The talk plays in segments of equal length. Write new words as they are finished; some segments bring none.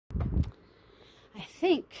I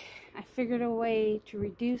think I figured a way to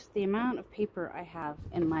reduce the amount of paper I have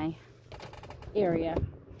in my area.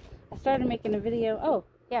 I started making a video. Oh,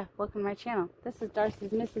 yeah, welcome to my channel. This is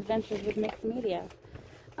Darcy's Misadventures with Mixed Media.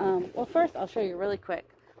 Well, first I'll show you really quick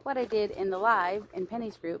what I did in the live in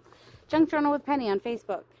Penny's group, Junk Journal with Penny on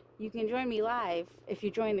Facebook. You can join me live if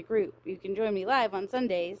you join the group. You can join me live on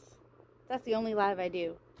Sundays. That's the only live I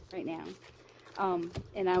do right now.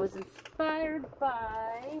 And I was inspired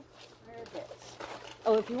by, where is it?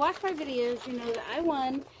 Oh, if you watch my videos, you know that I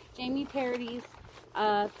won Jamie Parody's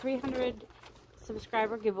 300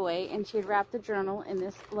 subscriber giveaway, and she had wrapped the journal in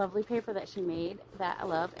this lovely paper that she made that I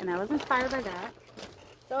love, and I was inspired by that.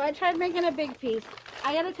 So I tried making a big piece.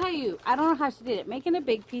 I gotta tell you, I don't know how she did it. Making a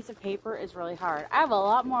big piece of paper is really hard. I have a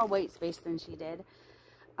lot more white space than she did.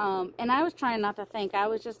 And I was trying not to think. I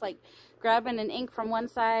was just like grabbing an ink from one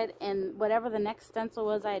side and whatever the next stencil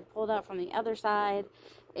was I had pulled out from the other side.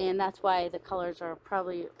 And that's why the colors are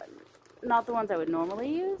probably not the ones I would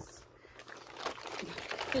normally use.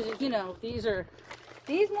 Because, you know, these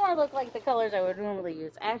more look like the colors I would normally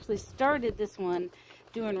use. I actually started this one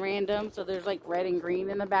doing random, so there's like red and green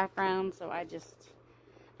in the background. So I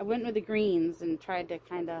went with the greens and tried to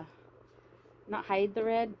kind of not hide the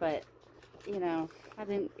red, but, you know, I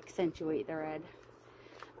didn't accentuate the red.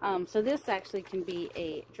 So this actually can be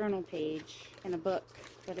a journal page in a book,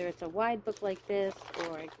 whether it's a wide book like this,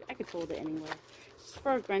 or I could hold it anywhere. Just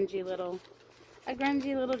for a grungy little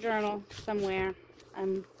journal somewhere.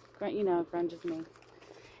 You know, grunge is me.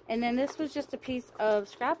 And then this was just a piece of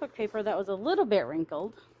scrapbook paper that was a little bit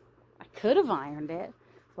wrinkled. I could have ironed it,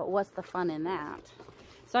 but what's the fun in that?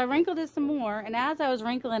 So I wrinkled it some more, and as I was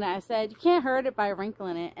wrinkling it, I said, you can't hurt it by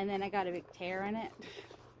wrinkling it, and then I got a big tear in it.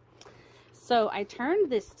 So I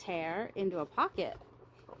turned this tear into a pocket.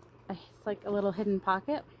 It's like a little hidden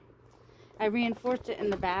pocket. I reinforced it in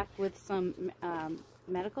the back with some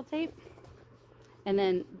medical tape. And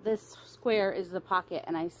then this square is the pocket,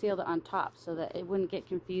 and I sealed it on top so that it wouldn't get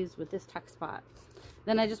confused with this tuck spot.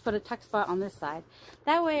 Then I just put a tuck spot on this side.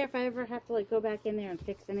 That way, if I ever have to like go back in there and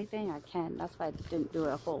fix anything, I can. That's why I didn't do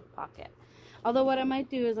a whole pocket. Although what I might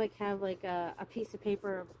do is like have like a piece of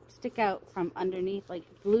paper stick out from underneath, like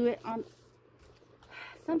glue it on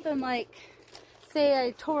something like, say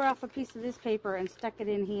I tore off a piece of this paper and stuck it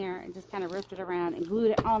in here and just kind of ripped it around and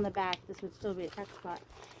glued it on the back. This would still be a tuck spot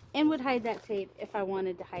and would hide that tape if I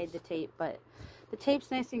wanted to hide the tape. But the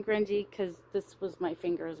tape's nice and grungy because this was my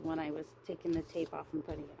fingers when I was taking the tape off and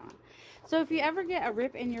putting it on. So if you ever get a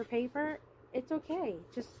rip in your paper, it's okay.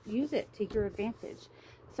 Just use it to your advantage.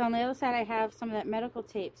 So on the other side I have some of that medical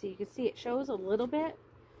tape, so you can see it shows a little bit,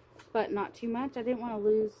 but not too much. I didn't want to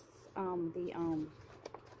lose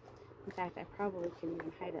in fact, I probably can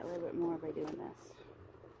even hide it a little bit more by doing this.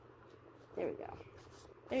 There we go.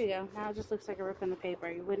 There you go. Now it just looks like a rip in the paper.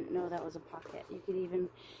 You wouldn't know that was a pocket. You could even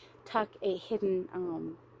tuck a hidden,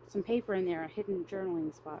 some paper in there, a hidden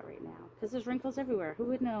journaling spot right now. Because there's wrinkles everywhere. Who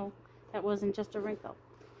would know that wasn't just a wrinkle?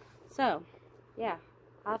 So, yeah.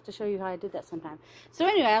 I'll have to show you how I did that sometime. So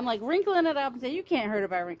anyway, I'm like wrinkling it up and say, you can't hurt it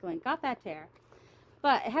by wrinkling. Got that tear.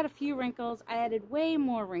 But it had a few wrinkles. I added way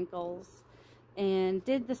more wrinkles. And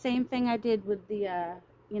did the same thing I did with the,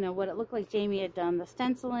 you know, what it looked like Jamie had done, the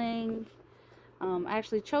stenciling. I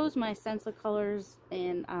actually chose my stencil colors,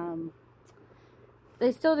 and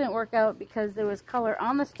they still didn't work out because there was color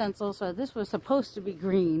on the stencil, so this was supposed to be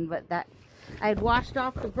green, but that I had washed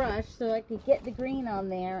off the brush so I could get the green on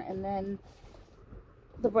there, and then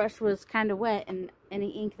the brush was kind of wet, and any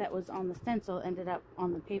ink that was on the stencil ended up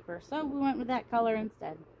on the paper, so we went with that color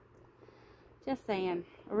instead. Just saying.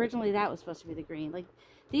 Originally that was supposed to be the green. Like,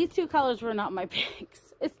 these two colors were not my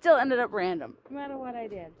picks. It still ended up random, no matter what I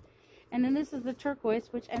did. And then this is the turquoise,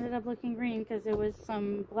 which ended up looking green because there was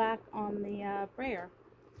some black on the brayer.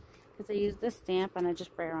 Because I used this stamp and I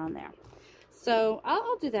just brayer on there. So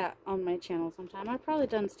I'll do that on my channel sometime. I've probably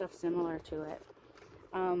done stuff similar to it.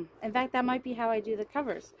 In fact, that might be how I do the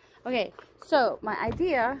covers. Okay, so my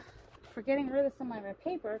idea for getting rid of some of my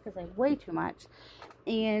paper, because I have way too much,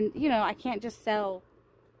 and you know, I can't just sell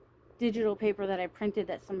digital paper that I printed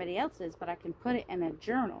that somebody else's, but I can put it in a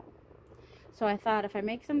journal. So I thought if I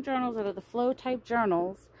make some journals that are the flow type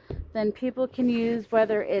journals, then people can use,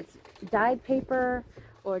 whether it's dyed paper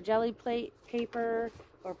or jelly plate paper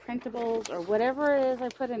or printables or whatever it is I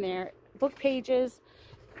put in there, book pages.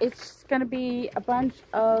 It's going to be a bunch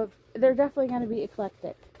of, they're definitely going to be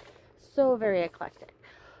eclectic. So very eclectic.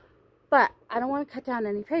 But I don't want to cut down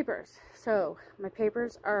any papers. So my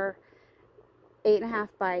papers are 8.5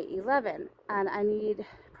 by 11, and I need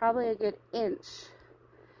probably a good inch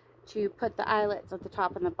to put the eyelets at the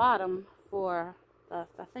top and the bottom for the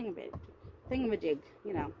thingamajig,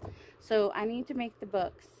 you know. So I need to make the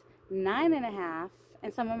books 9.5,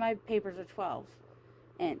 and some of my papers are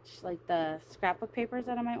 12-inch, like the scrapbook papers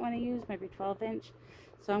that I might want to use, maybe 12-inch.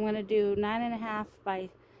 So I'm going to do 9.5 by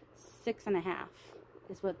 6.5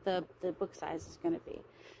 is what the book size is going to be.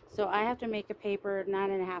 So I have to make a paper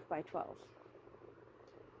 9.5 by 12.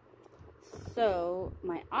 So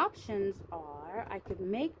my options are, I could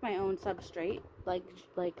make my own substrate, like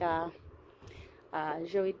Joey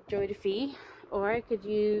DeFee, or I could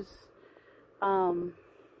use 12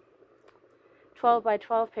 by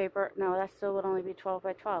 12 paper. No, that still would only be 12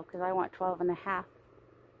 by 12 because I want 12.5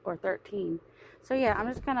 or 13. So yeah, I'm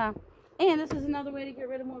just gonna, and this is another way to get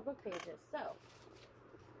rid of more book pages. So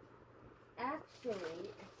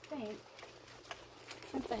actually, I think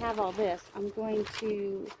since I have all this, I'm going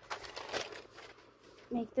to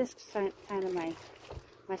make this kind of my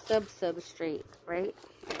substrate, right?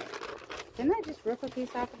 Didn't I just rip a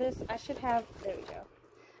piece off of this? I should have, there we go.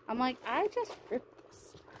 I'm like, I just ripped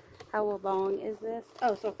this. How long is this?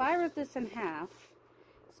 Oh, so if I rip this in half,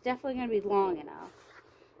 it's definitely going to be long enough.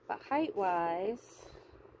 But height-wise,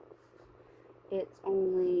 it's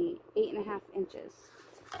only 8.5 inches.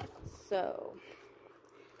 So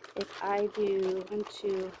if I do 1,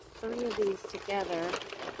 2, 3 of these together,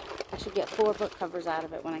 I should get 4 book covers out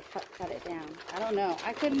of it when I cut it down. I don't know.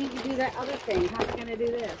 I couldn't even do that other thing. How am I going to do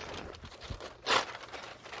this?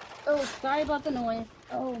 Oh, sorry about the noise.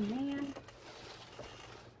 Oh, man.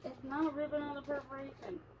 It's not ripping on the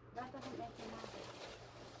perforation. That doesn't make me happy.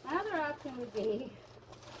 My other option would be,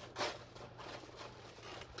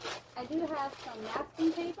 I do have some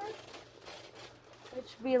masking paper,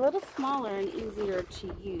 which would be a little smaller and easier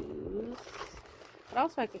to use. But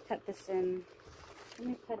also I could cut this in. Let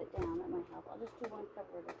me cut it down. That might help. I'll just do one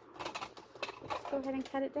cover at a time. Just go ahead and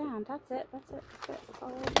cut it down. That's it. That's it. That's it. That's all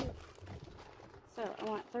I do. So I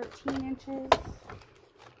want 13 inches.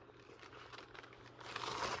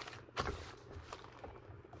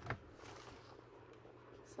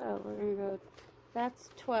 So we're going to go, that's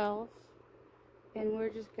 12. And we're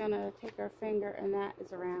just going to take our finger, and that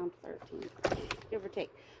is around 13, give or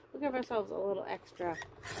take. We'll give ourselves a little extra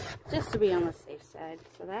just to be on the safe side.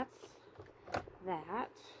 So that's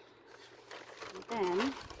that. And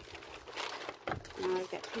then, now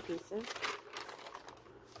I've got 2 pieces.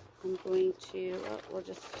 I'm going to, oh, we'll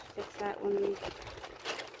just fix that one, and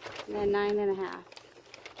then 9.5.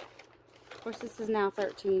 Of course, this is now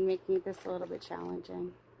 13, making this a little bit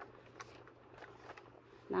challenging.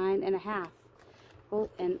 9.5. Well,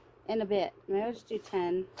 and in a bit, maybe I'll just do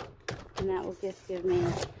 10, and that will just give me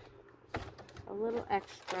a little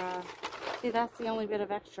extra. See, that's the only bit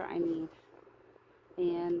of extra I need,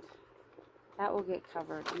 and that will get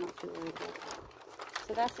covered. I'm not too worried about that.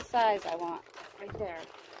 So that's the size I want right there.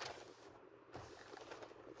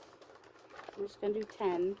 I'm just going to do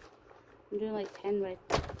 10. I'm doing like 10 by...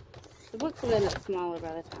 The books will end up smaller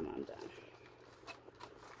by the time I'm done.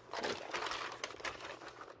 There we go.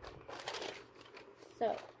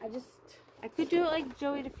 So, I could do it like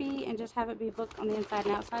Joey DeFee and just have it be booked on the inside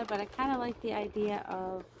and outside, but I kind of like the idea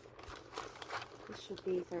of... This should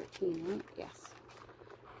be 13, right? Yes.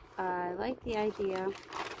 I like the idea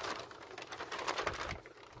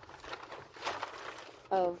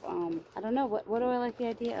of, I don't know, what do I like the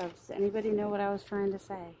idea of? Does anybody know what I was trying to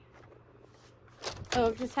say?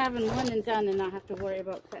 Oh, just having one and done and not have to worry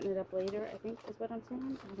about cutting it up later, I think is what I'm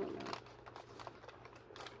saying. I don't know.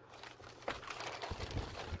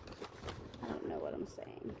 I don't know what I'm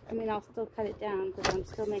saying. I mean, I'll still cut it down because I'm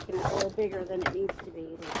still making it a little bigger than it needs to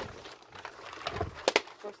be.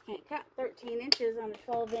 Of course, can't cut 13 inches on a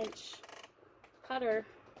 12-inch cutter,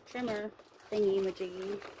 trimmer,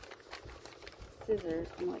 thingy-majiggy. Scissors.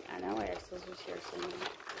 I'm like, I know I have scissors here somewhere.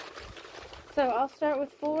 So I'll start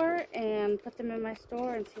with 4 and put them in my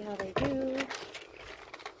store and see how they do.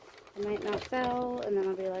 They might not sell, and then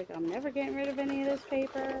I'll be like, I'm never getting rid of any of this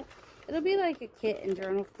paper. It'll be like a kit in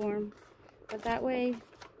journal form, but that way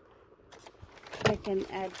I can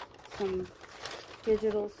add some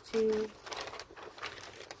digitals too,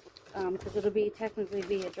 because it'll be technically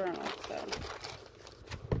be a journal. So,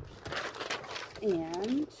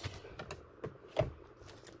 and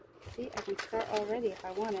see, I can start already if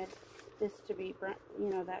I wanted this to be, you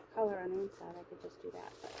know, that color on the inside. I could just do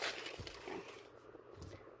that. But, okay.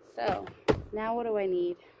 So now what do I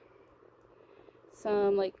need?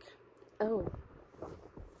 Some like, oh,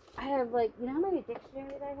 I have like, you know how many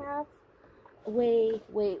dictionaries I have? Way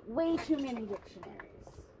too many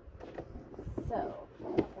dictionaries. So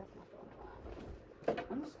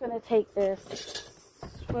I'm just gonna take this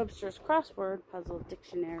Webster's Crossword Puzzle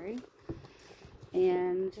Dictionary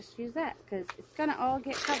and just use that because it's gonna all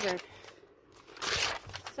get covered.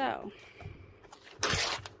 So,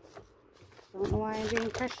 don't know why I'm being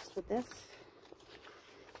precious with this.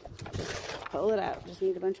 Just pull it out. Just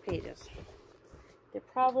need a bunch of pages. They're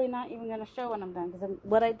probably not even going to show when I'm done, because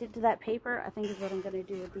what I did to that paper, I think is what I'm going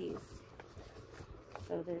to do with these.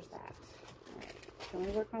 So there's that. Alright, so I'm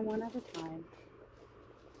going to work on one at a time.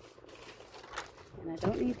 And I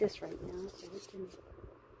don't need this right now, so we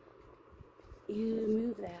can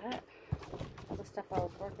move that. All the stuff I was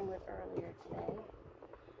working with earlier today.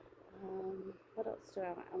 What else do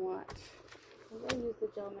I want? Maybe I'll use the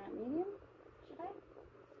gel matte medium.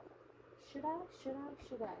 Should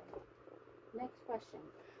I? Next question.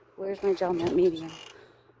 Where's my gel matte medium?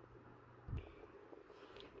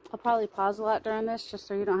 I'll probably pause a lot during this just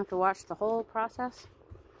so you don't have to watch the whole process.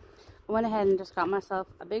 I went ahead and just got myself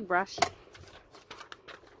a big brush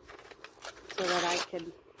so that I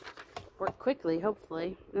could work quickly,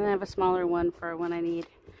 hopefully. And then I have a smaller one for when I need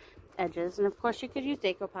edges. And of course you could use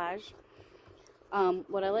decoupage.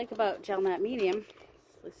 What I like about gel matte medium,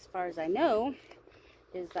 as far as I know,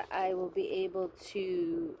 is that I will be able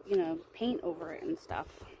to, you know, paint over it and stuff.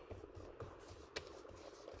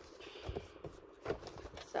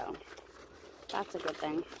 So, that's a good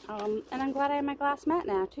thing. And I'm glad I have my glass mat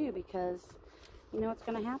now, too, because you know what's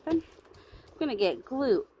going to happen? I'm going to get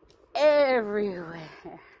glue everywhere.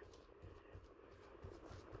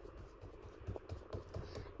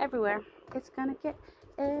 Everywhere. It's going to get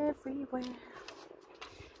everywhere.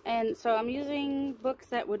 And so I'm using books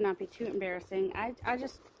that would not be too embarrassing. I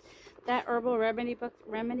just, that herbal remedy book,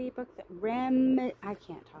 I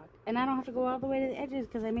can't talk. And I don't have to go all the way to the edges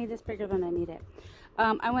because I made this bigger than I need it.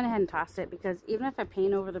 I went ahead and tossed it because even if I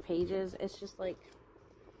paint over the pages, it's just like,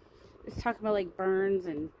 it's talking about like burns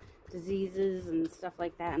and diseases and stuff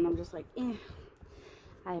like that. And I'm just like, eh.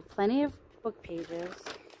 I have plenty of book pages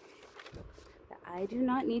that I do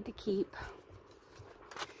not need to keep.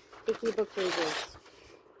 Icky book pages.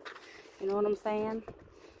 You know what I'm saying?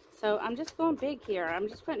 So I'm just going big here. I'm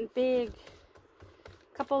just putting big,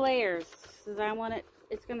 couple layers, because I want it,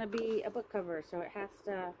 it's going to be a book cover, so it has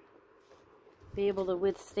to be able to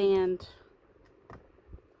withstand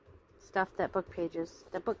stuff that book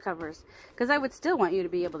covers. Because I would still want you to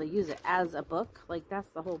be able to use it as a book. Like,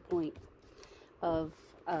 that's the whole point of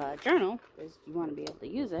a journal, is you want to be able to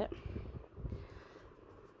use it.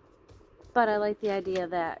 But I like the idea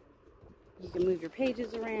that you can move your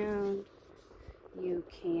pages around. You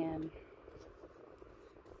can,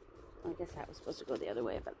 I guess that was supposed to go the other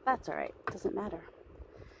way, but that's alright. Doesn't matter.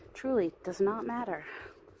 Truly does not matter.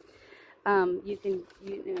 You can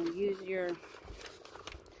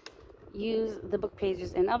use the book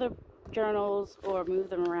pages in other journals or move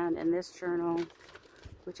them around in this journal,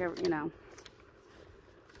 whichever, you know.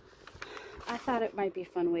 I thought it might be a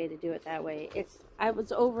fun way to do it that way. I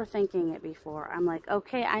was overthinking it before. I'm like,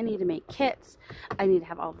 okay, I need to make kits. I need to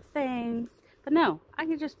have all the things. But no, I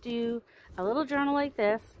could just do a little journal like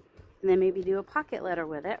this and then maybe do a pocket letter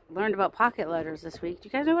with it. Learned about pocket letters this week. Do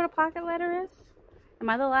you guys know what a pocket letter is? Am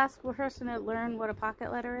I the last person to learn what a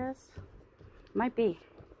pocket letter is? Might be.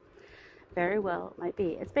 Very well, it might be.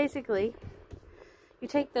 It's basically, you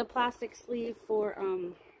take the plastic sleeve for,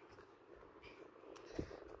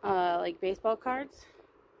 like baseball cards,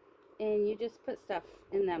 and you just put stuff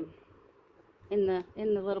in them, in the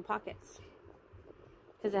little pockets,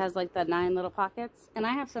 because it has like the 9 little pockets. And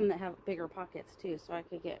I have some that have bigger pockets too, so I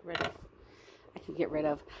could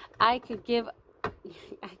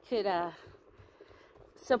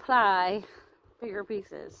supply bigger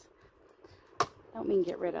pieces. Don't mean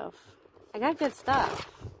get rid of. I got good stuff.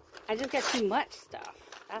 I just got too much stuff.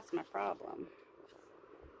 That's my problem.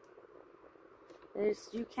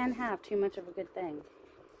 You can have too much of a good thing,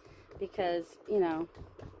 because, you know,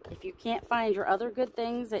 if you can't find your other good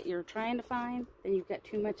things that you're trying to find, then you've got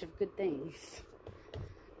too much of good things.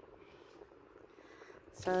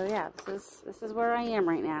 So yeah, this is where I am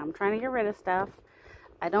right now. I'm trying to get rid of stuff.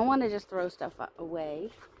 I don't want to just throw stuff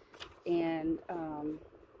away. And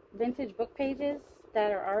vintage book pages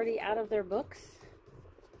that are already out of their books,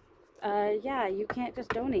 yeah, you can't just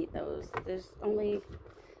donate those.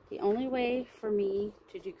 The only way for me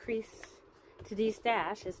to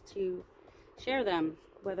destash is to share them,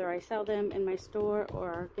 whether I sell them in my store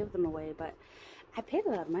or give them away. But I paid a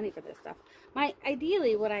lot of money for this stuff.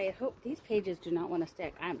 Ideally, what I hope, these pages do not want to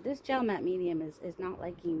stick. This gel matte medium is not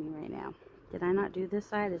liking me right now. Did I not do this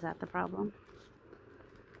side? Is that the problem?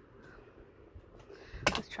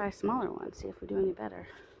 Let's try a smaller one, see if we do any better.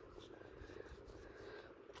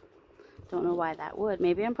 Don't know why that would.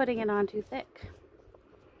 Maybe I'm putting it on too thick.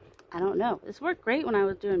 I don't know. This worked great when I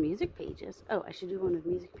was doing music pages. Oh, I should do one of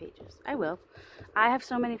music pages. I will. I have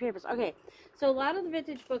so many papers. Okay, so a lot of the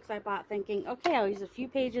vintage books I bought thinking, okay, I'll use a few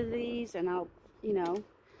pages of these and I'll, you know,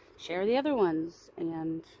 share the other ones.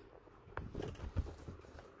 And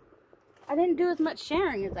I didn't do as much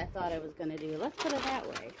sharing as I thought I was going to do. Let's put it that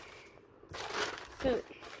way. So,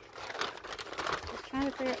 just trying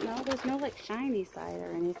to figure out, no, there's no like shiny side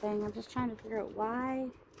or anything. I'm just trying to figure out why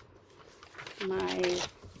my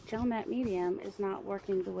gel matte medium is not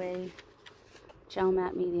working the way gel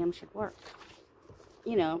matte medium should work.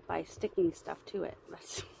 You know, by sticking stuff to it.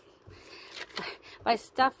 By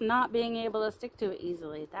stuff not being able to stick to it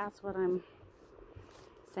easily. That's what I'm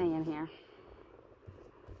saying here.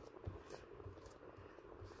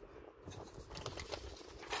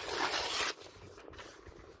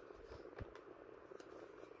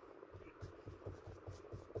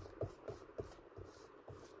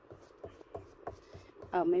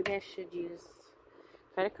 Oh, maybe I should use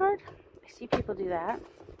credit card? I see people do that.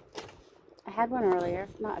 I had one earlier.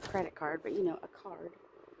 Not a credit card, but you know, a card.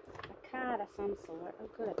 A card of some sort. Oh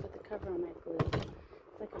good, I put the cover on my glue.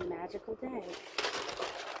 It's like a magical day.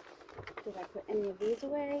 Did I put any of these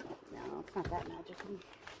away? No, it's not that magical.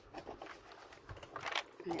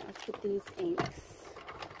 Alright, let's get these inks.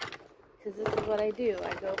 Because this is what I do.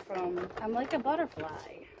 I go from, I'm like a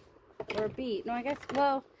butterfly. Or a bee. No, I guess,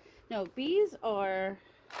 well, no, bees are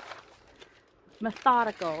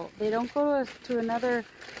methodical. They don't go to another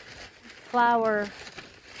flower.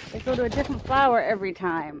 They go to a different flower every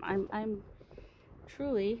time. I'm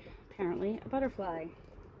truly, apparently, a butterfly.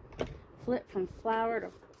 Flip from flower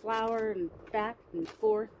to flower and back and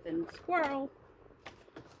forth and squirrel.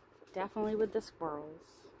 Definitely with the squirrels.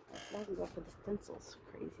 I can go for the stencils.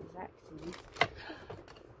 Crazy as that seems.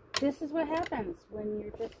 This is what happens when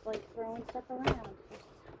you're just like throwing stuff around.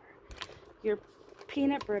 Your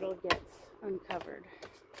peanut brittle gets uncovered.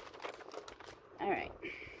 Alright.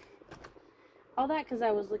 All that because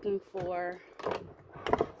I was looking for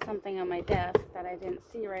something on my desk that I didn't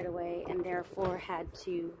see right away and therefore had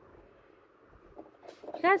to... You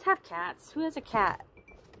guys have cats? Who has a cat?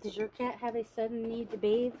 Does your cat have a sudden need to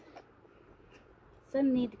bathe?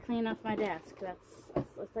 Sudden need to clean off my desk.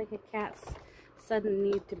 It's like a cat's sudden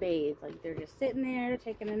need to bathe. Like they're just sitting there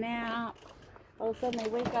taking a nap. All of a sudden they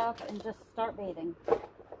wake up and just start bathing.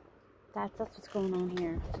 That's what's going on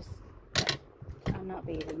here. I'm not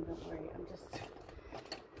bathing, don't worry.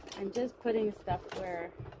 I'm just putting stuff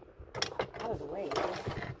where out of the way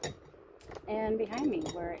and behind me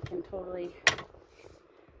where it can totally,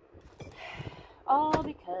 all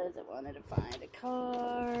because I wanted to find a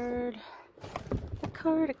card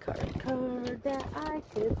that I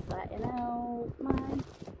could flatten out my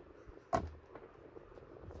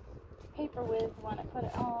paper with when I put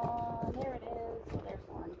it on. There it is. Oh, there's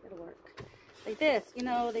one. It'll work. Like this, you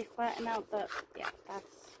know, they flatten out the, yeah,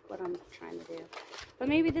 that's what I'm trying to do. But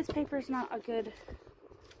maybe this paper is not a good,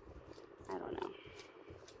 I don't know.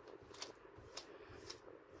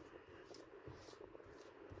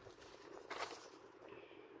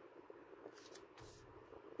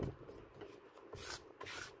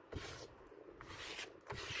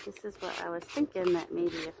 This is what I was thinking, that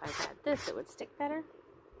maybe if I had this, it would stick better.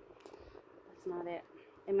 That's not it.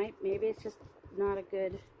 Maybe it's just not a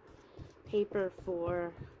good paper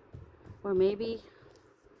for, or maybe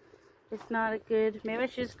it's not a good, maybe I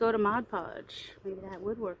should just go to Mod Podge. Maybe that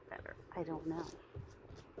would work better. I don't know.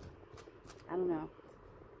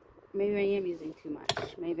 Maybe I am using too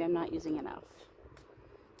much. Maybe I'm not using enough.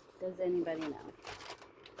 Does anybody know?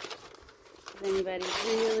 Does anybody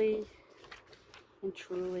really and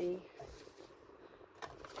truly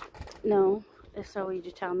know? If so, would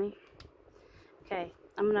you tell me? Okay,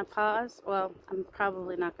 I'm going to pause. Well, I'm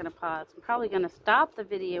probably not going to pause. I'm probably going to stop the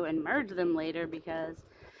video and merge them later because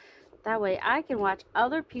that way I can watch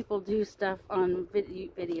other people do stuff on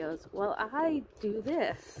videos while I do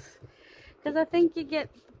this. Because I think you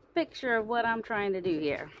get the picture of what I'm trying to do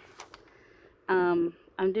here. I'm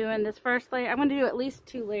doing this first layer. I'm going to do at least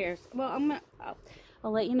 2 layers. Well,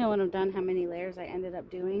 I'll let you know when I'm done how many layers I ended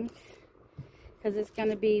up doing. Because it's going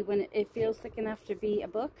to be when it feels thick enough to be a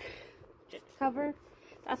book cover.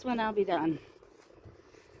 That's when I'll be done.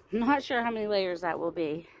 I'm not sure how many layers that will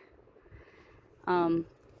be. And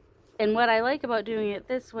what I like about doing it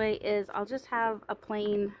this way is I'll just have a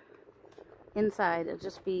plain inside. It'll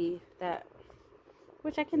just be that,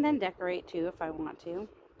 which I can then decorate too if I want to.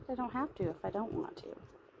 But I don't have to if I don't want to.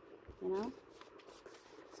 You know?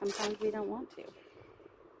 Sometimes we don't want to.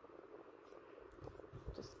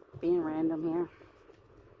 Just being random here.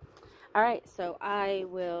 Alright, so I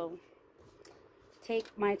will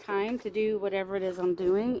take my time to do whatever it is I'm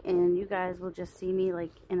doing, and you guys will just see me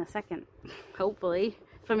like in a second, hopefully,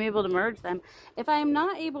 if I'm able to merge them. If I'm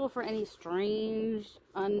not able, for any strange,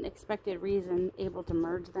 unexpected reason, able to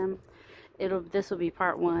merge them, this will be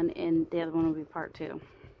part 1 and the other one will be part 2.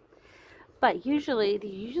 But usually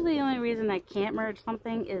the only reason I can't merge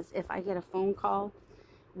something is if I get a phone call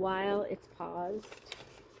while it's paused,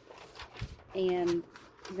 and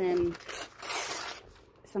then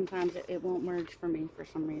sometimes it won't merge for me for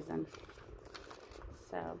some reason.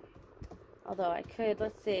 So, although I could,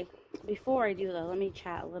 let's see, before I do though, let me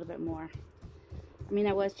chat a little bit more. I mean,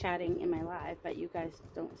 I was chatting in my live, but you guys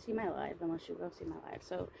don't see my live unless you go see my live.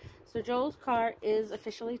 So Joel's car is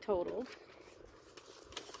officially totaled.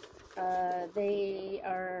 They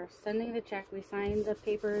are sending the check. We signed the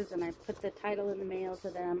papers and I put the title in the mail to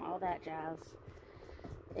them, all that jazz.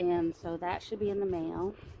 And so that should be in the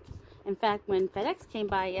mail. In fact, when FedEx came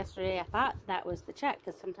by yesterday, I thought that was the check,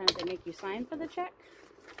 because sometimes they make you sign for the check.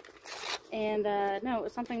 And no, it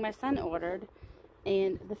was something my son ordered.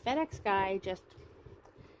 And the FedEx guy just,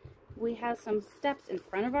 we have some steps in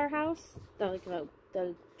front of our house.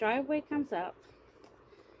 The driveway comes up,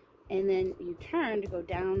 and then you turn to go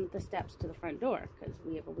down the steps to the front door, because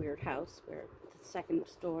we have a weird house where the second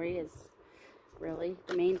story is really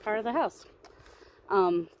the main part of the house.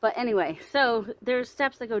 But anyway, so there's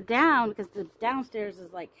steps that go down, because the downstairs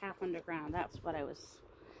is like half underground. That's what I was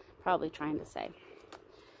probably trying to say.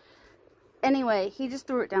 Anyway, he just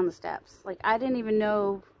threw it down the steps. Like, I didn't even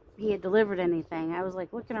know he had delivered anything. I was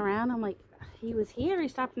like looking around. I'm like, he was here. He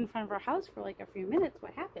stopped in front of our house for like a few minutes.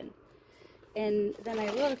 What happened? And then I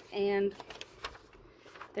looked, and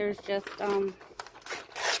there's just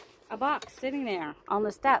a box sitting there on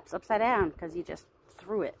the steps upside down, because he just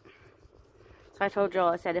threw it. So I told Joel,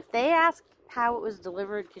 I said, if they ask how it was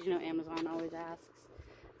delivered, because you know Amazon always asks,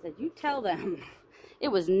 I said, you tell them it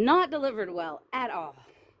was not delivered well at all.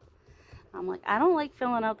 I'm like, I don't like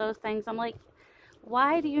filling out those things. I'm like,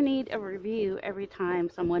 why do you need a review every time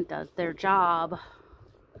someone does their job?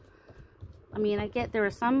 I mean, I get there are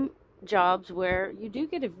some jobs where you do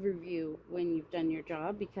get a review when you've done your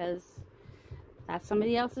job, because that's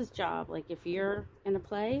somebody else's job. Like, if you're in a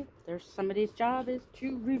play, there's somebody's job is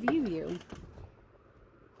to review you.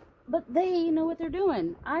 But they know what they're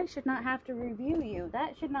doing. I should not have to review you.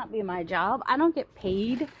 That should not be my job. I don't get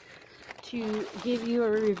paid to give you a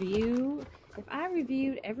review. If I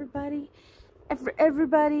reviewed everybody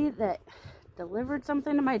that delivered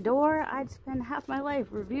something to my door, I'd spend half my life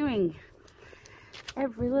reviewing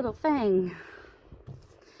every little thing.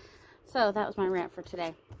 So that was my rant for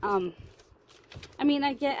today. I mean,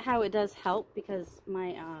 I get how it does help, because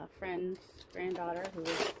my friend's granddaughter, who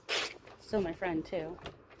is still my friend too,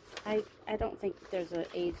 I don't think there's an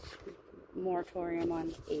age moratorium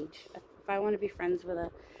on age. If I want to be friends with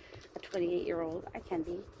a 28-year-old, I can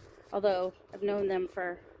be. Although I've known them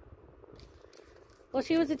for, well,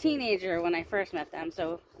 she was a teenager when I first met them.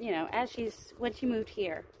 So, you know, when she moved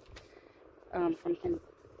here from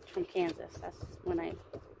Kansas, that's when I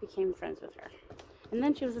became friends with her. And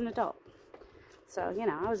then she was an adult. So, you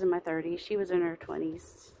know, I was in my 30s. She was in her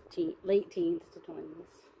 20s, late teens to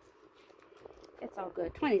 20s. It's all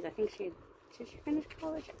good. 20s, I think did she finish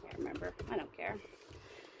college? I can't remember. I don't care.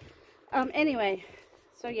 Anyway,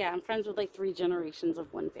 so yeah, I'm friends with like 3 generations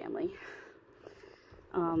of one family.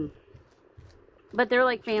 But they're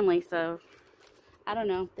like family, so I don't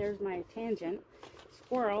know. There's my tangent.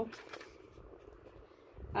 Squirrel.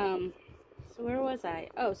 So where was I?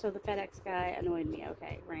 Oh, so the FedEx guy annoyed me.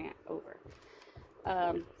 Okay, rant over.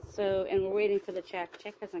 So, and we're waiting for the check.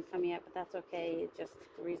 Check hasn't come yet, but that's okay. Just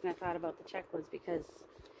the reason I thought about the check was because,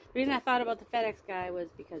 the reason I thought about the FedEx guy was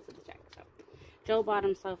because of the check. So, Joe bought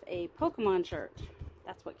himself a Pokemon shirt.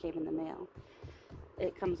 That's what came in the mail.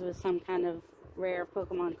 It comes with some kind of rare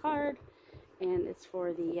Pokemon card, and it's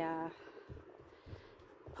for the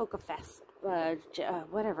PokeFest,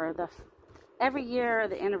 whatever. Every year,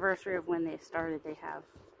 the anniversary of when they started, they have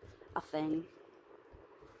a thing.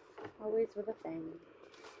 Always with a thing.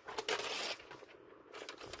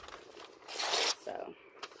 So,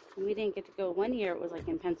 and we didn't get to go one year. It was like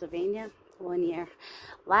in Pennsylvania. One year.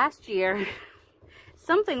 Last year,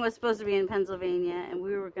 something was supposed to be in Pennsylvania, and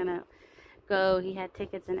we were going to go. He had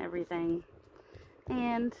tickets and everything.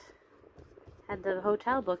 And had the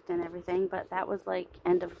hotel booked and everything, but that was like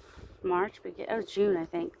end of March. It was June, I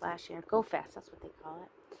think, last year. Go Fest, that's what they call it.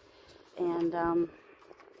 And,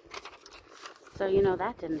 so, you know,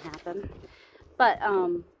 that didn't happen. But,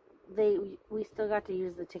 we still got to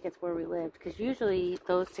use the tickets where we lived, because usually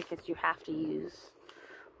those tickets you have to use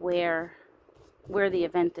where the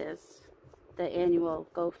event is. the annual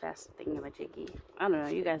Go Fest thingamajiggy. I don't know,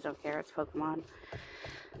 you guys don't care, it's Pokemon.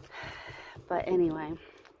 But anyway,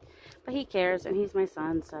 but he cares, and he's my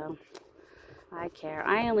son, so I care.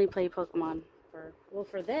 I only play Pokemon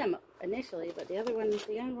for them initially, but the other one,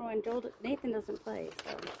 the younger one, Nathan doesn't play,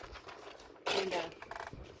 so, and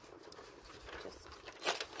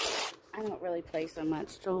I don't really play so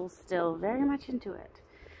much. Joel's still very much into it.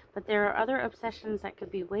 But there are other obsessions that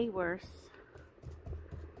could be way worse.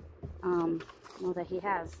 Well, that he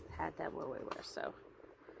has had that were way worse. So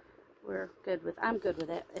I'm good with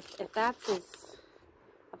it. If that's his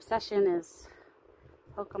obsession is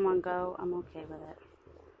Pokemon Go, I'm okay with it.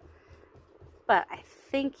 But I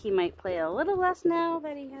think he might play a little less now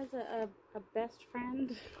that he has a best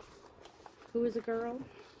friend who is a girl.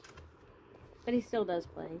 But he still does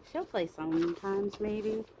play. She'll play sometimes,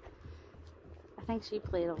 maybe. I think she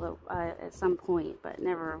played a little at some point, but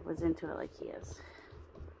never was into it like he is.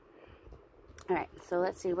 Alright, so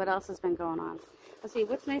let's see what else has been going on. Let's see,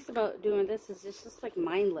 what's nice about doing this is it's just like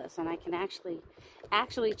mindless, and I can actually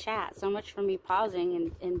chat. So much for me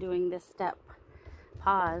pausing and doing this step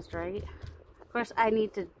paused, right? Of course,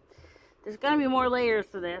 there's going to be more layers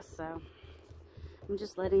to this, so I'm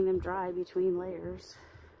just letting them dry between layers.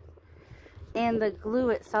 And the glue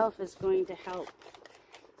itself is going to help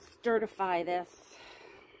sturdify this.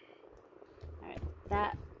 Alright,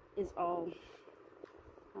 that is all.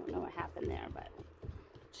 I don't know what happened there, but I'm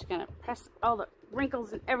just going to press all the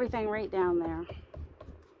wrinkles and everything right down there.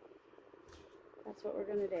 That's what we're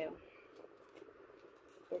going to do.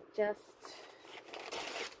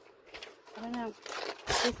 I don't know.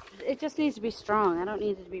 It just needs to be strong. I don't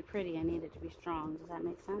need it to be pretty. I need it to be strong. Does that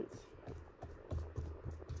make sense?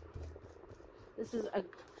 This is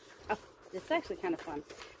it's actually kind of fun.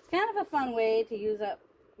 It's kind of a fun way to use up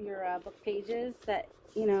your book pages that,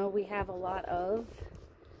 you know, we have a lot of.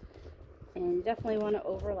 And you definitely want to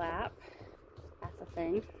overlap. That's a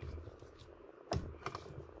thing.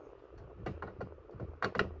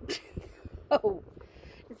 Oh,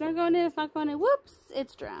 it's not going in, it's not going in. Whoops,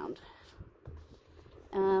 it's drowned.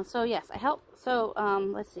 So yes, I help. So,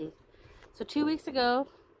 let's see. So 2 weeks ago,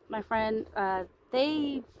 my friend,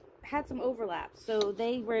 they had some overlap, so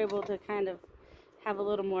they were able to kind of have a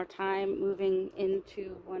little more time moving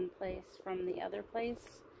into one place from the other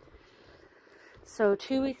place. So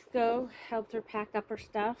 2 weeks ago, helped her pack up her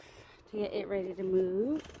stuff to get it ready to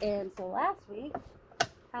move, and so last week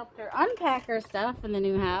helped her unpack her stuff in the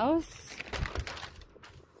new house,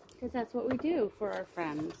 because that's what we do for our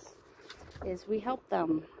friends, is we help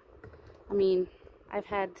them. I mean, I've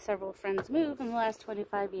had several friends move in the last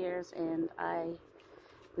 25 years, and I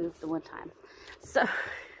moved the one time. So,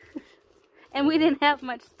 and we didn't have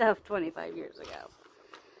much stuff 25 years ago.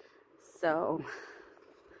 So,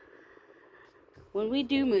 when we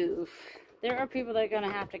do move, there are people that are going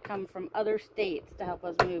to have to come from other states to help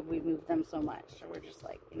us move. We move them so much. So we're just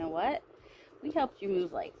like, you know what? We helped you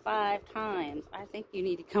move like 5 times. I think you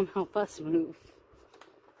need to come help us move.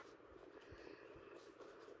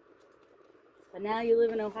 But now you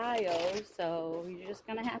live in Ohio, so you're just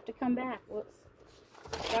going to have to come back. Whoops.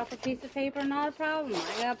 Drop a piece of paper, not a problem.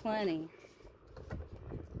 I got plenty.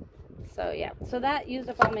 So yeah, so that used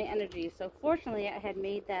up all my energy. So fortunately, I had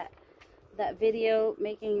made that video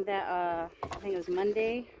making that, I think it was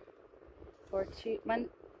Monday or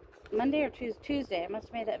Monday or Tuesday. I must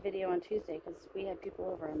have made that video on Tuesday because we had people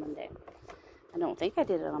over on Monday. I don't think I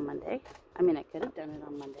did it on Monday. I mean, I could have done it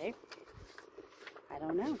on Monday. I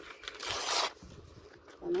don't know.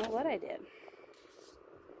 Don't know what I did.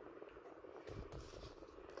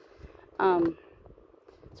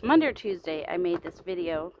 So Monday or Tuesday, I made this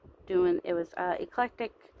video it was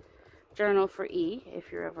Eclectic Journal for E,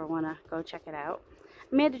 if you ever want to go check it out.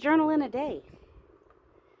 I made a journal in a day,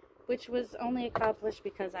 which was only accomplished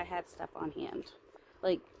because I had stuff on hand.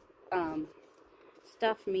 Like,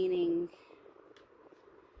 stuff meaning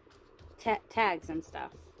tags and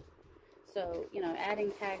stuff. So, you know,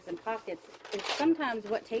 adding tags and pockets is sometimes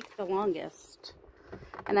what takes the longest.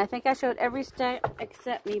 And I think I showed every step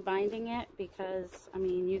except me binding it, because, I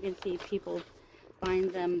mean, you can see people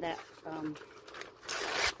bind them that are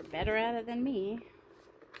better at it than me.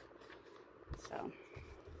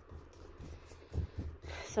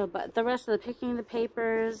 So, but the rest of the picking the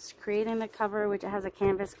papers, creating the cover, which it has a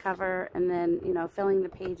canvas cover, and then, you know, filling the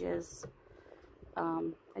pages,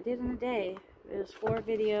 I did in a day. It was 4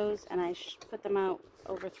 videos, and I put them out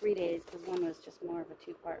over 3 days, because one was just more of a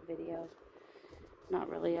 2-part video. Not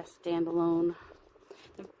really a standalone.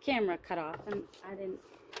 The camera cut off, and I didn't.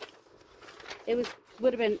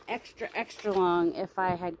 Would have been extra long if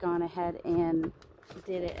I had gone ahead and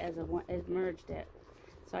did it as merged it.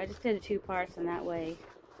 So I just did it 2 parts, and that way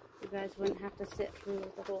you guys wouldn't have to sit through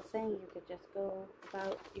the whole thing. You could just go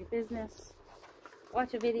about your business,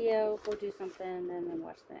 watch a video, go do something, and then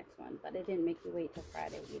watch the next one. But it didn't make you wait till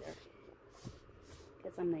Friday either,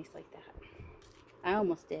 because I'm nice like that. I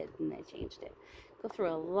almost did, and I changed it. Go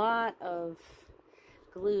through a lot of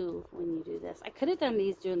glue when you do this. I could have done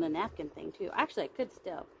these doing the napkin thing too. Actually, I could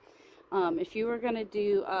still. If you were going to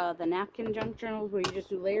do the napkin junk journals where you just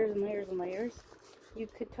do layers and layers and layers, you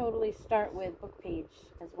could totally start with book page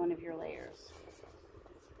as one of your layers,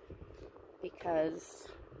 because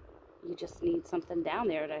you just need something down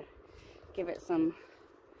there to give it some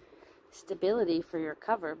stability for your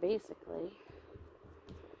cover, basically.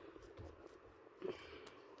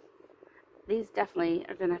 These definitely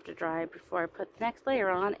are going to have to dry before I put the next layer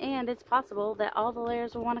on, and it's possible that all the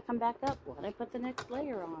layers will want to come back up when I put the next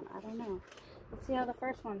layer on. I don't know. Let's see how the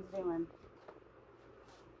first one's doing.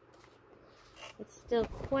 It's still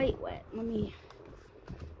quite wet. Let me,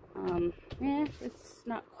 it's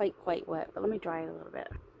not quite wet, but let me dry it a little bit.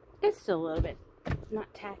 It's still a little bit,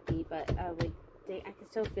 not tacky, but I can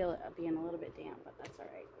still feel it being a little bit damp, but that's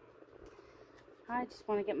alright. I just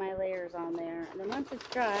want to get my layers on there, and then once it's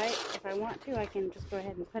dry, if I want to, I can just go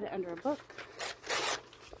ahead and put it under a book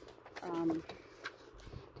to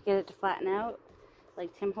get it to flatten out.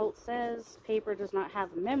 Like Tim Holtz says, paper does not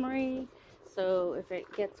have a memory, so if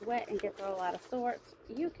it gets wet and gets all out of sorts,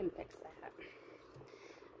 you can fix that.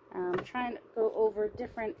 I'm trying to go over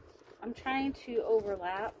different, I'm trying to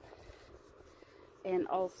overlap and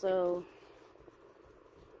also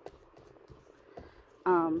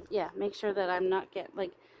yeah, make sure that I'm not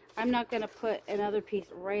I'm not going to put another piece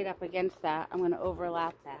right up against that. I'm going to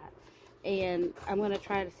overlap that. And I'm going to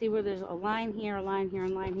try to see where there's a line here, a line here,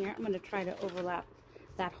 and a line here. I'm going to try to overlap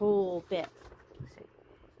that whole bit. See,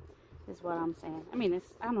 is what I'm saying. I mean,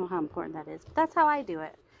 I don't know how important that is, but that's how I do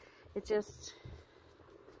it. It just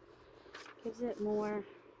gives it more,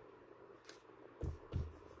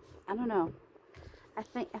 I don't know. I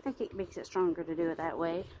think it makes it stronger to do it that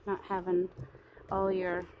way, not having all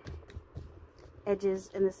your edges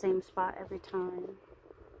in the same spot every time.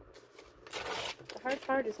 The hard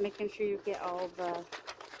part is making sure you get all the,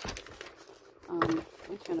 I'm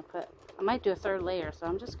just going to put, I might do a 3rd layer, so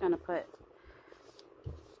I'm just going to put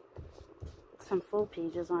some full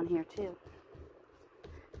pages on here too.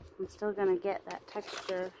 I'm still going to get that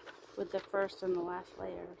texture with the first and the last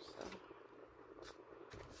layer, so.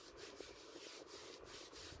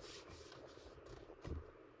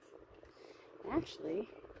 Actually,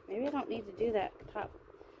 maybe I don't need to do that top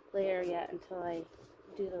layer yet until I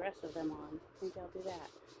do the rest of them on. Maybe I'll do that.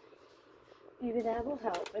 Maybe that will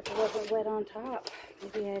help if it wasn't wet on top.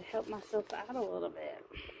 Maybe I'd help myself out a little bit.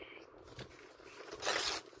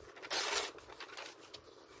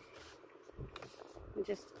 And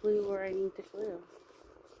just glue where I need to glue.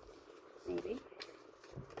 Maybe.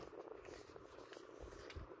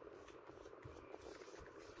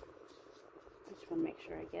 I just want to make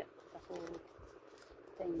sure I get the whole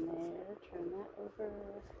thing there. Turn that over.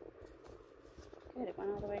 Good, it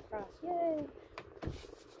went all the way across. Yay!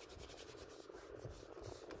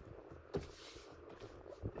 Let's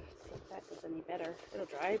see if that does any better. It'll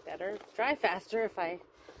dry better. Dry faster if I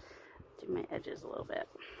do my edges a little bit.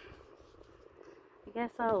 I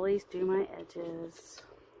guess I'll at least do my edges.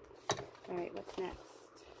 Alright, what's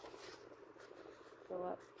next? Go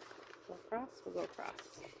up, go across, we'll go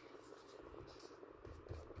across.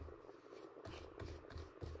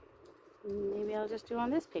 Maybe I'll just do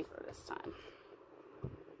on this paper this time.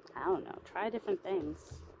 I don't know. Try different things.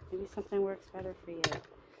 Maybe something works better for you.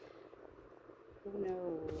 Who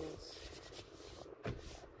knows?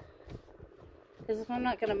 Because if I'm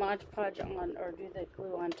not going to Mod Podge on or do the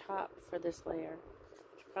glue on top for this layer,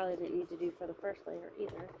 which I probably didn't need to do for the first layer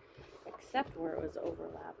either, except where it was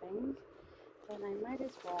overlapping, then I might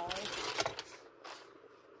as well.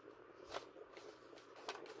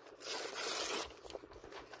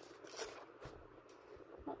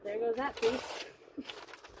 Oh, there goes that piece.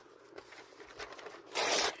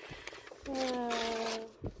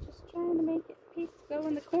 Just trying to make it piece go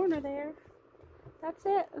in the corner there. That's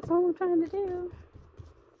it. That's all I'm trying to do.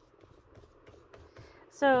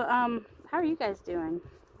 So, how are you guys doing?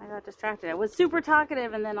 I got distracted. I was super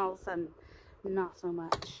talkative and then all of a sudden, not so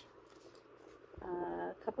much.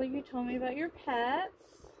 A couple of you told me about your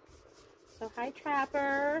pets. So, hi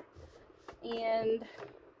Trapper and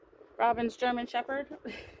Robin's German Shepherd.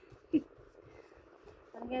 I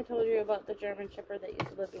think I told you about the German Shepherd that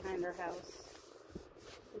used to live behind our house.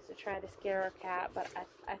 Used to try to scare our cat, but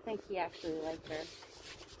I think he actually liked her.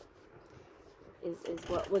 Is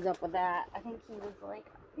what was up with that. I think he was like,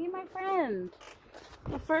 be my friend.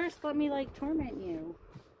 Well, first, let me, like, torment you.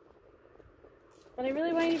 But I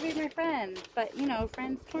really want you to be my friend. But, you know,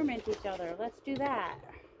 friends torment each other. Let's do that.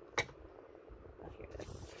 Oh, here it is.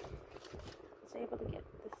 Was I able to get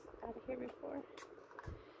this out of here before?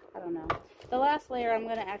 I don't know. The last layer, I'm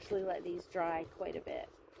going to actually let these dry quite a bit.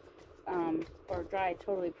 Or dry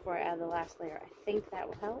totally before I add the last layer. I think that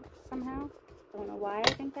will help somehow. Don't know why I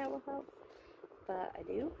think that will help, but I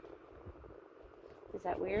do. Is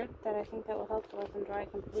that weird that I think that will help to let them dry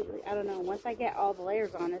completely? I don't know. Once I get all the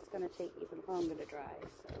layers on, it's going to take even longer to dry.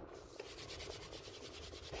 So,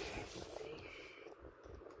 let's see.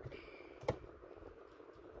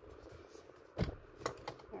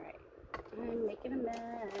 Alright. I'm making a mess.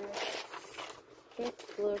 It's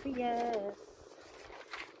glorious.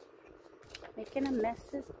 Making a mess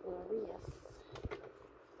is glorious.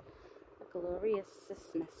 A glorious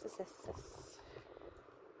mess.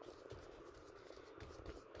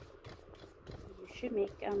 You should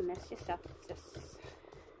make a mess yourself, sis.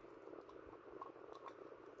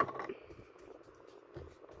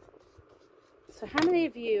 So how many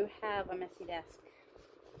of you have a messy desk?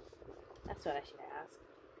 That's what I should ask.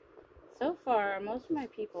 So far, most of my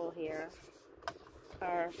people here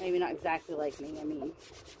are maybe not exactly like me. I mean,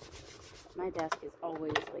 my desk is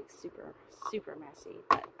always like super messy.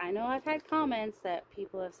 But I know I've had comments that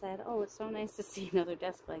people have said, oh, it's so nice to see another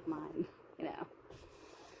desk like mine, you know.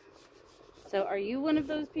 So are you one of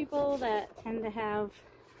those people that tend to have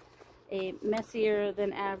a messier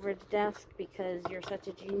than average desk because you're such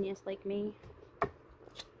a genius like me?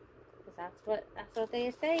 Because that's what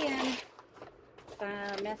they say.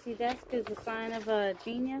 And messy desk is a sign of a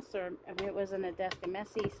genius, or I mean, it wasn't a desk, a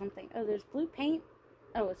messy something. Oh, there's blue paint.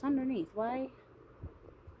 Oh, it's underneath. Why?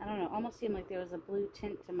 I don't know. Almost seemed like there was a blue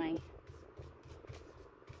tint to my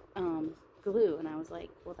glue, and I was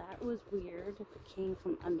like, well, that was weird if it came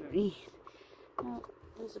from underneath. No,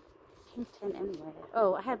 there's a pink tint anyway.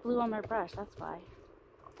 Oh, I had blue on my brush. That's why.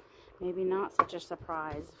 Maybe not such a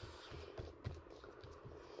surprise.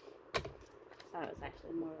 I thought it was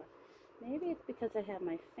actually more of a... Maybe it's because I have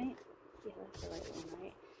my faint... Yeah, that's the right one,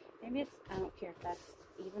 right? Maybe it's... I don't care if that's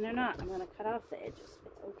even or not. I'm going to cut off the edges.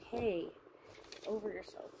 It's okay. Over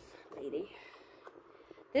yourself, lady.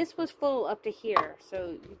 This was full up to here,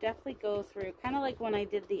 so you definitely go through... Kind of like when I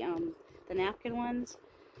did the napkin ones.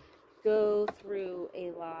 Go through a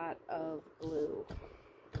lot of glue.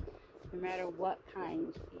 No matter what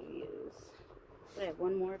kind you use. So I have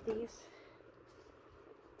one more of these.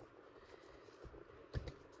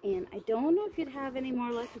 And I don't know if you'd have any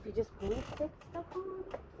more luck if you just glue stick stuff on.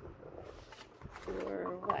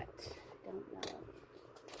 Or what. Don't know.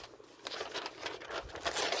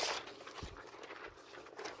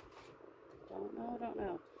 Don't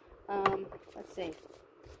know. Let's see.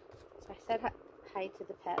 So I said hi to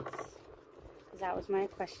the pets. Because that was my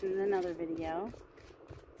question in another video.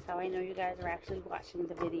 That's how I know you guys are actually watching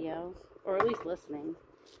the video. Or at least listening.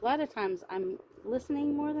 A lot of times I'm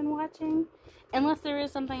listening more than watching, unless there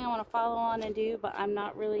is something I want to follow on and do, but I'm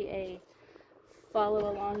not really a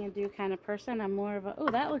follow along and do kind of person. I'm more of a, oh,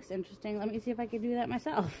 that looks interesting, let me see if I can do that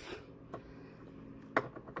myself.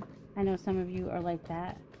 I know some of you are like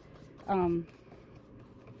that,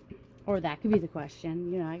 or that could be the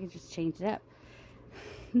question, you know, I could just change it up.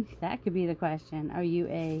 That could be the question. Are you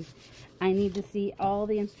a I need to see all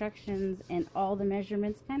the instructions and all the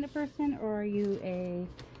measurements kind of person, or are you a,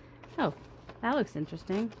 oh, that looks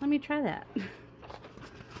interesting, let me try that?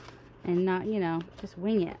 And not, you know, just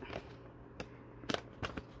wing it.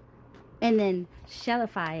 And then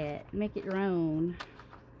shellify it, make it your own.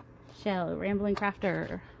 Shell, Rambling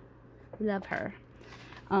Crafter, love her.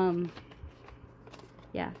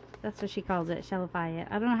 Yeah, that's what she calls it, shellify it.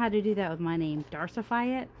 I don't know how to do that with my name.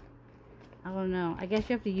 Darcify it? I don't know. I guess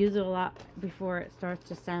you have to use it a lot before it starts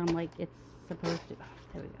to sound like it's supposed to. Oh,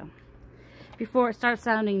 there we go. Before it starts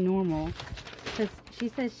sounding normal. Because she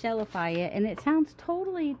says shellify it, and it sounds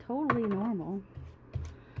totally normal.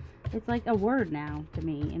 It's like a word now to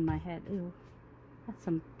me in my head. Ew. That's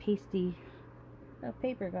some pasty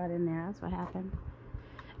paper got in there. That's what happened.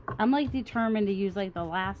 I'm like determined to use like the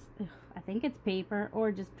last, I think it's paper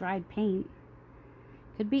or just dried paint.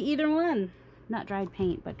 Could be either one. Not dried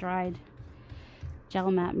paint, but dried gel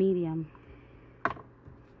matte medium.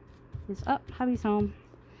 This, oh, hubby's home.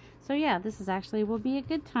 So yeah, this is actually will be a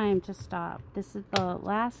good time to stop. This is the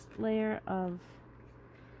last layer of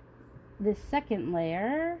this second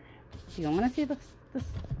layer. If you don't want to see this,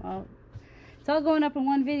 well, it's all going up in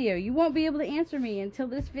one video. You won't be able to answer me until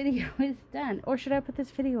this video is done. Or should I put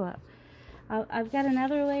this video up? I've got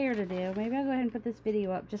another layer to do. Maybe I'll go ahead and put this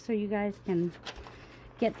video up just so you guys can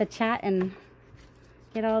get the chat and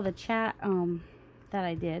get all the chat that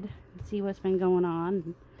I did and see what's been going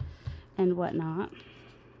on and whatnot.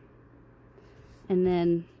 And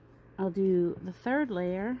then I'll do the third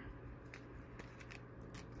layer,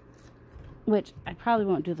 which I probably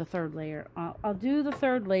won't do the third layer. I'll do the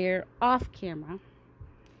third layer off camera,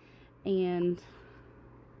 and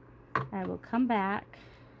I will come back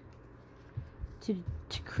to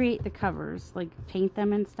create the covers, like paint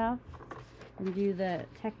them and stuff, and do the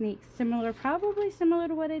technique probably similar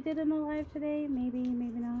to what I did in the live today. Maybe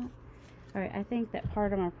not. Alright, I think that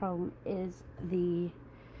part of my problem is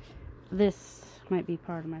this might be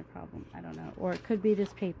part of my problem. I don't know. Or it could be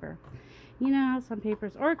this paper. You know how some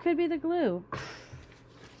papers, or it could be the glue.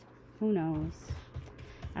 Who knows?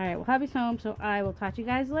 Alright, well, hubby's home, so I will talk to you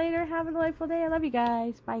guys later. Have a delightful day. I love you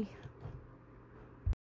guys. Bye.